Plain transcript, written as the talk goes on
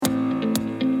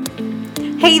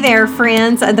Hey there,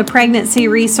 friends of the Pregnancy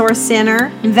Resource Center.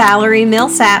 Valerie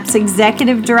Millsaps,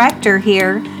 Executive Director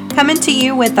here, coming to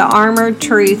you with the Armored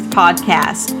Truth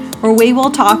podcast, where we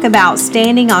will talk about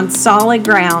standing on solid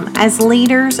ground as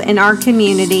leaders in our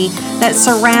community that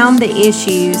surround the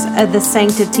issues of the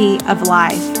sanctity of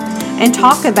life, and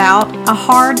talk about a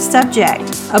hard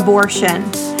subject,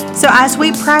 abortion. So as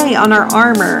we pray on our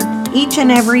armor each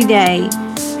and every day,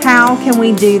 how can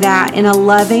we do that in a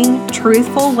loving,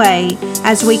 truthful way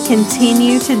as we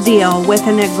continue to deal with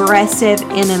an aggressive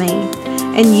enemy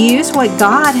and use what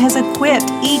God has equipped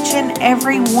each and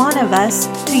every one of us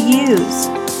to use?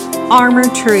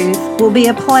 Armored Truth will be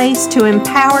a place to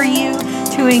empower you,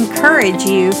 to encourage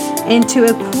you, and to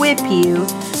equip you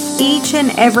each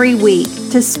and every week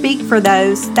to speak for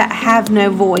those that have no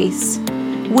voice.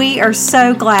 We are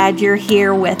so glad you're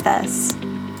here with us.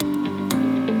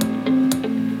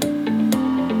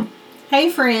 Hey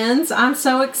friends, I'm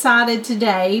so excited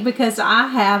today because I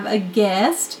have a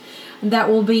guest that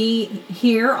will be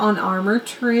here on Armored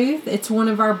Truth. It's one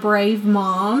of our brave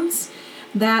moms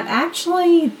that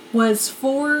actually was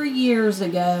 4 years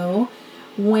ago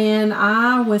when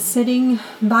I was sitting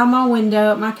by my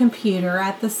window at my computer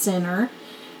at the center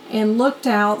and looked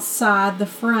outside the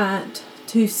front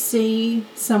to see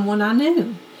someone I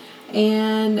knew.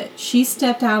 And she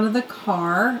stepped out of the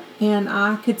car and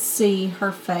I could see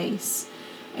her face.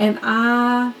 And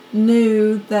I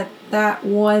knew that that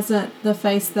wasn't the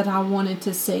face that I wanted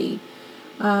to see.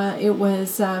 It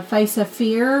was a face of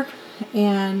fear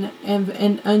and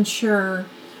unsure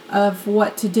of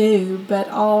what to do. But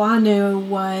all I knew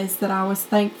was that I was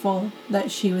thankful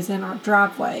that she was in our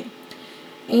driveway.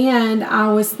 And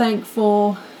I was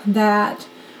thankful that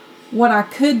what I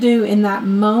could do in that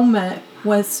moment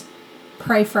was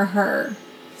pray for her.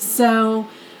 So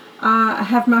I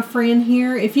have my friend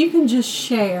here. If you can just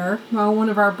share, one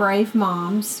of our brave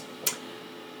moms,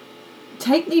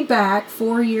 take me back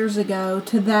 4 years ago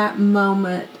to that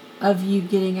moment of you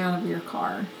getting out of your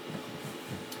car.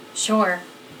 Sure.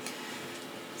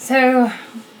 So,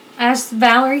 as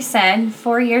Valerie said,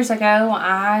 4 years ago,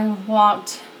 I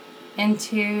walked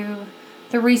into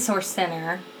the resource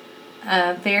center,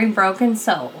 a very broken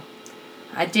soul.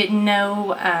 I didn't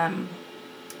know,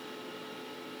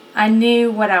 I knew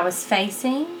what I was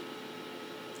facing,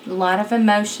 a lot of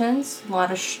emotions, a lot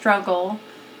of struggle,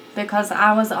 because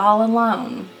I was all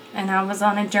alone, and I was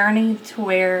on a journey to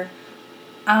where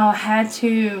I had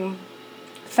to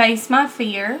face my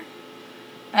fear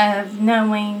of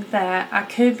knowing that I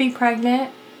could be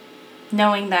pregnant,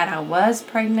 knowing that I was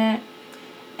pregnant,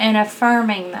 and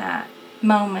affirming that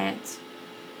moment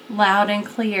loud and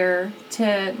clear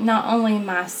to not only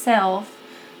myself,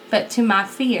 but to my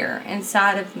fear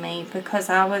inside of me, because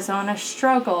I was on a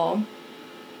struggle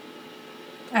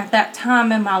at that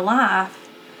time in my life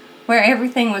where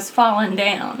everything was falling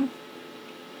down.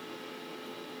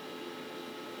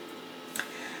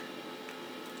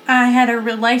 I had a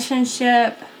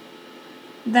relationship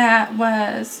that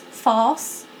was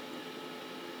false,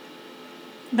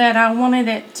 that I wanted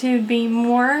it to be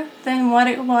more than what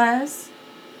it was.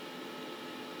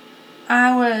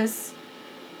 I was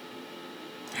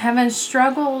having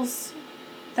struggles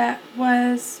that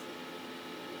was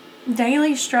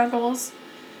daily struggles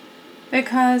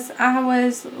because I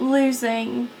was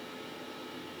losing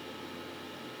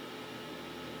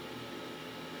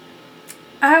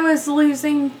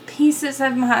pieces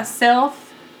of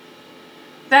myself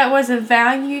that was of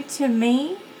value to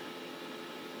me,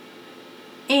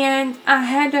 and I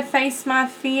had to face my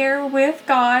fear with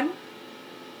God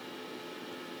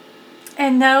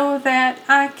and know that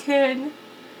I could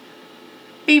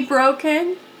be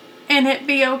broken and it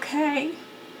be okay,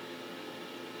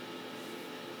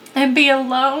 and be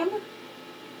alone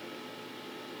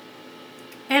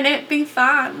and it be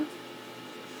fine.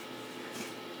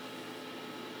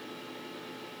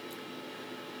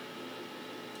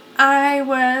 I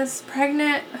was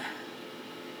pregnant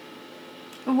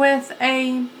with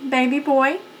a baby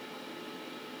boy,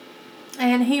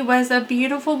 and he was a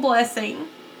beautiful blessing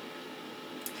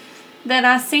that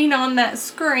I seen on that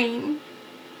screen.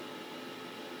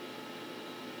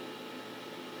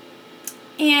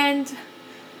 And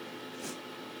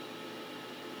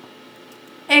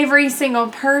every single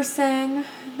person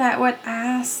that would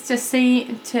ask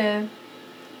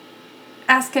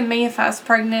asking me if I was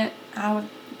pregnant,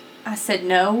 I said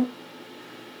no.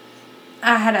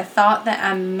 I had a thought that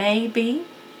I may be,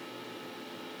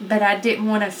 but I didn't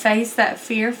want to face that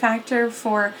fear factor,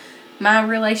 for my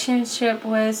relationship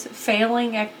was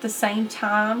failing at the same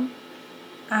time.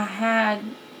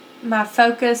 My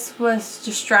focus was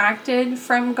distracted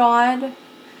from God,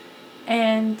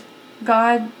 and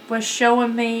God was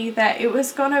showing me that it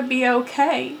was going to be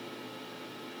okay.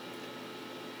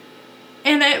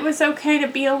 And it was okay to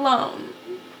be alone.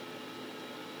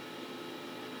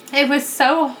 It was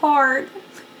so hard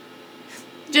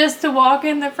just to walk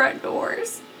in the front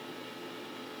doors,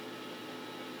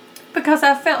 because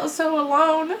I felt so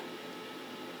alone.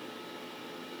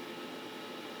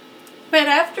 But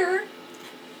after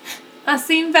I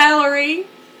seen Valerie,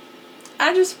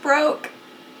 I just broke.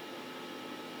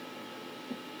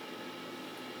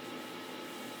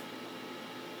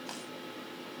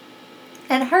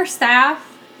 And her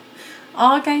staff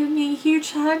all gave me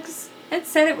huge hugs and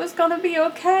said it was going to be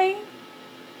okay.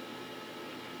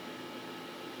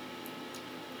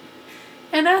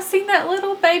 And I seen that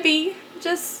little baby,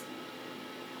 just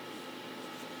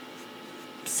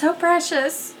so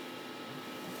precious.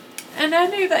 And I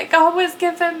knew that God was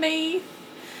giving me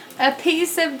a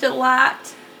piece of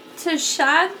delight to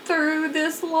shine through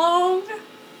this long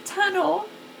tunnel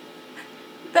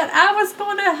that I was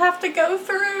going to have to go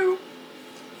through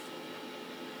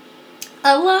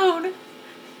alone.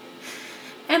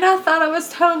 And I thought I was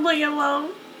totally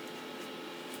alone,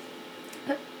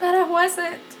 but I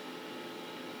wasn't.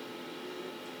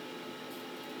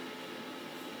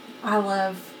 I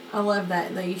love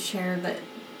that you shared that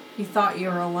you thought you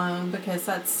were alone, because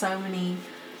that's so many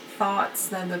thoughts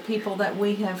that the people that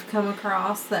we have come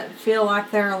across that feel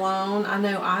like they're alone. I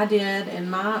know I did in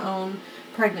my own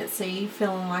pregnancy,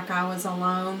 feeling like I was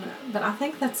alone. But I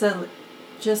think that's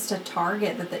just a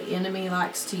target that the enemy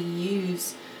likes to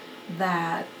use,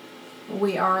 that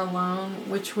we are alone,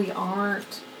 which we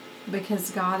aren't,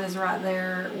 because God is right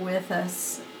there with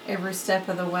us every step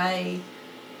of the way.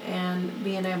 And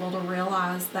being able to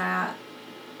realize that,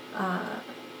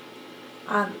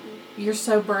 you're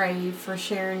so brave for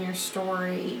sharing your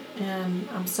story, and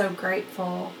I'm so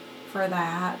grateful for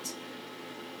that.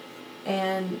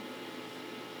 And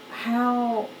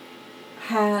how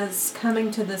has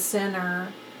coming to the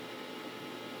center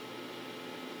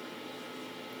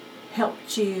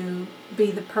helped you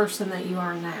be the person that you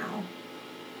are now?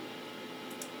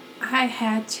 I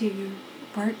had to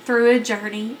work through a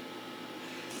journey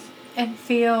and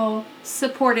feel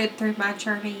supported through my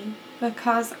journey,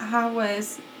 because I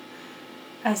was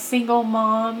a single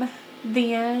mom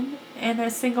then and a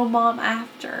single mom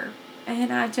after,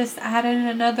 and I just added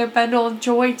another bundle of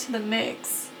joy to the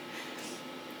mix.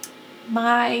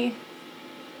 My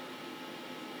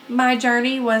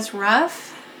journey was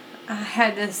rough. I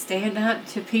had to stand up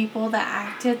to people that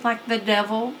acted like the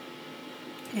devil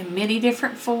in many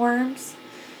different forms,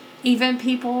 even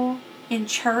people in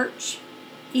church,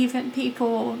 even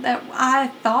people that I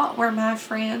thought were my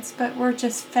friends but were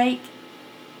just fake.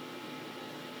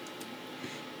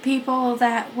 People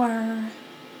that were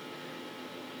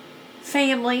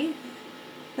family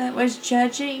that was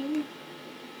judging,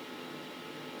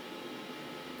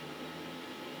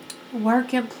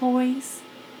 work employees,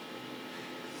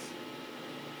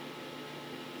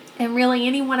 and really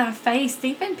anyone I faced,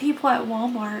 even people at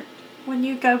Walmart. When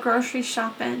you go grocery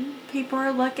shopping, people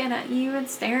are looking at you and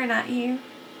staring at you.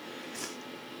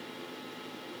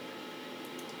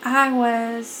 I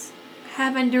was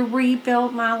having to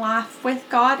rebuild my life with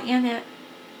God in it.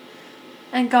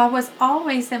 And God was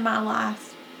always in my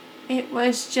life. It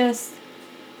was just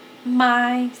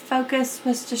my focus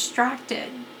was distracted.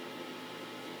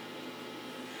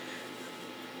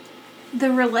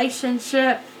 The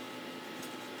relationship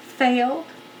failed.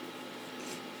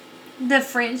 The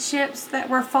friendships that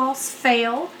were false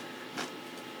failed.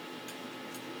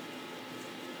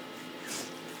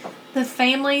 The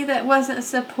family that wasn't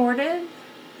supported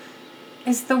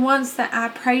is the ones that I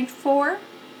prayed for.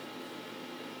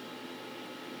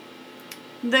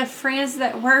 The friends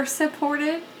that were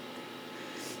supported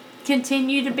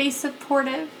continue to be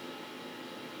supportive.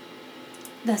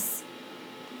 This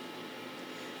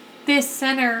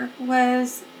center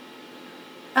was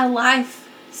a life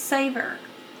saver.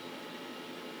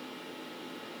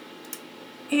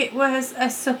 It was a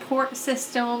support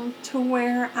system to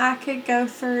where I could go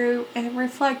through and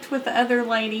reflect with other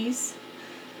ladies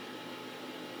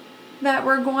that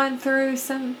were going through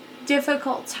some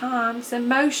difficult times,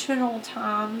 emotional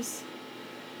times,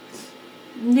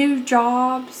 new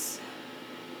jobs,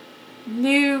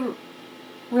 new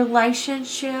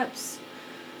relationships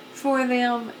for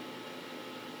them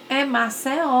and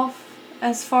myself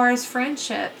as far as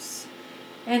friendships.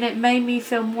 And it made me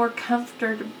feel more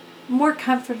comfortable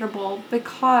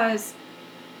because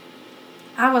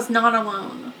I was not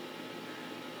alone.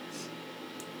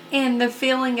 And the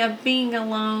feeling of being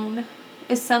alone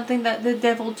is something that the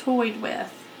devil toyed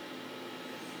with.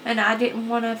 And I didn't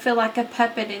want to feel like a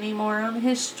puppet anymore on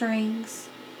his strings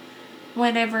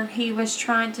whenever he was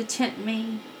trying to tempt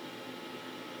me.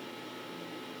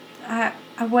 I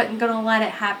wasn't going to let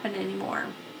it happen anymore.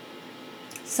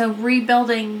 So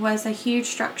rebuilding was a huge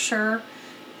structure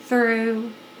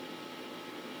through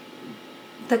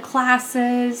the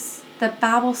classes, the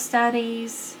Bible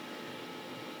studies,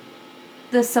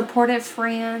 the supportive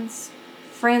friends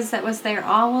that was there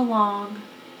all along,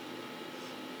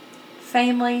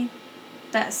 family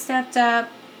that stepped up,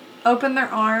 opened their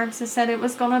arms and said it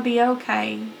was going to be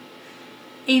okay,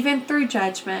 even through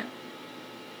judgment.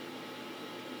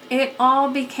 It all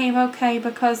became okay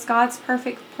because God's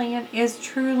perfect plan is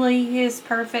truly His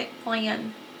perfect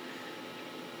plan.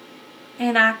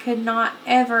 And I could not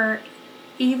ever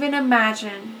even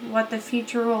imagine what the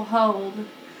future will hold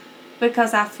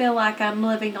because I feel like I'm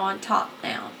living on top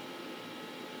now.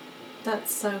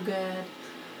 That's so good.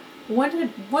 What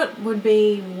would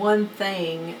be one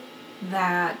thing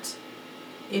that,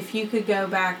 if you could go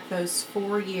back those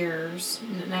 4 years,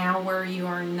 now where you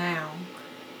are now,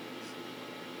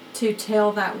 to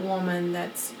tell that woman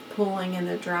that's pulling in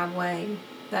the driveway,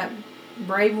 that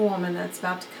brave woman that's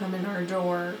about to come in our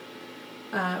door,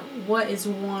 what is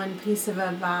one piece of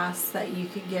advice that you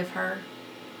could give her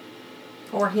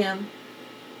or him?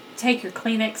 Take your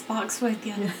Kleenex box with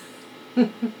you.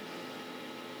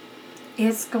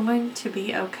 It's going to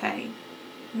be okay.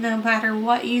 No matter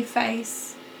what you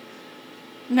face,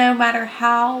 no matter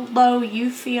how low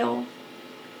you feel,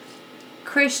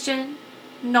 Christian,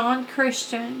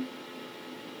 non-Christian,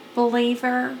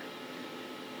 believer,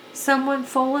 someone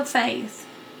full of faith,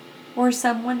 or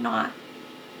someone not.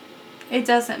 It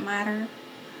doesn't matter.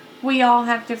 We all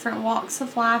have different walks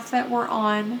of life that we're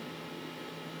on.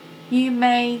 You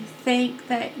may think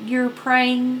that you're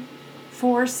praying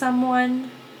for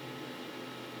someone,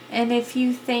 and if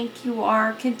you think you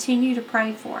are, continue to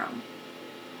pray for them.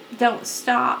 Don't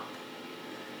stop.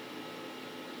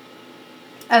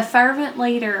 A fervent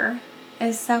leader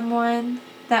is someone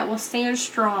that will stand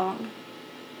strong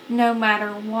no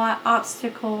matter what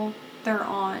obstacle they're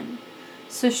on.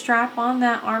 So strap on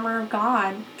that armor of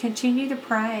God. Continue to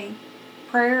pray.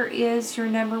 Prayer is your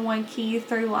number one key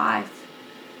through life.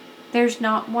 There's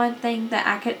not one thing that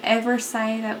I could ever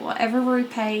say that will ever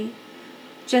repay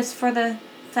just for the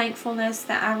thankfulness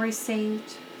that I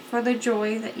received, for the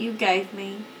joy that you gave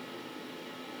me,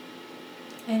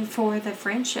 and for the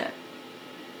friendship.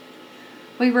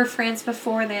 We were friends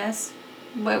before this,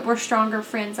 but we're stronger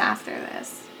friends after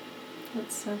this.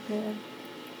 That's so good.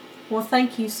 Well,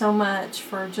 thank you so much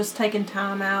for just taking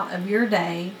time out of your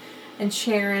day and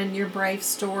sharing your brave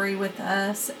story with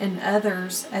us and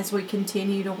others as we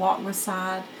continue to walk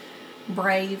beside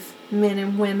brave men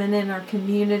and women in our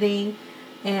community.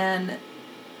 And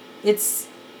it's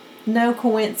no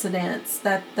coincidence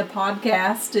that the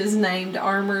podcast is named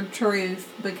Armored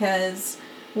Truth, because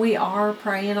we are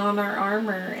praying on our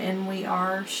armor and we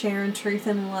are sharing truth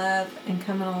and love and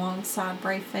coming alongside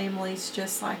brave families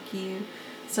just like you.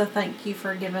 So thank you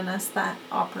for giving us that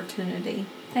opportunity.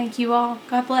 Thank you all.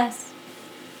 God bless.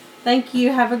 Thank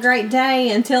you. Have a great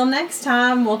day. Until next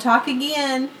time, we'll talk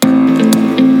again.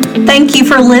 Thank you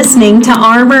for listening to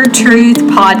Armored Truth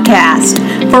Podcast.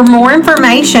 For more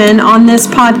information on this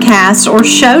podcast or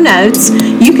show notes,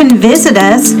 you can visit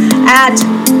us at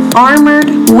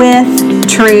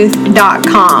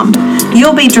armoredwithtruth.com.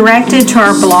 You'll be directed to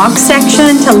our blog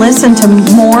section to listen to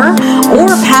more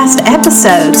or past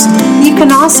episodes. You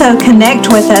can also connect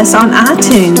with us on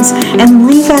iTunes and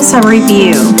leave us a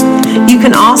review. You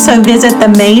can also visit the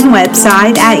main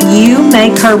website at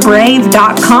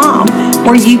youmakeherbrave.com,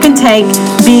 where you can take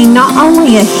being not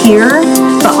only a hearer,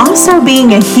 but also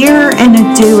being a hearer and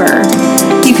a doer.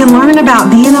 You can learn about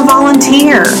being a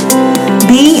volunteer,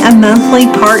 be a monthly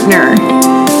partner.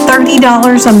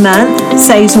 $30 a month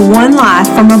saves one life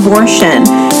from abortion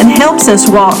and helps us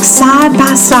walk side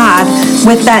by side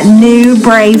with that new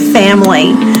brave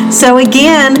family. So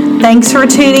again, thanks for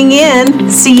tuning in.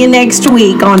 See you next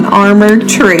week on Armored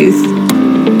Truth.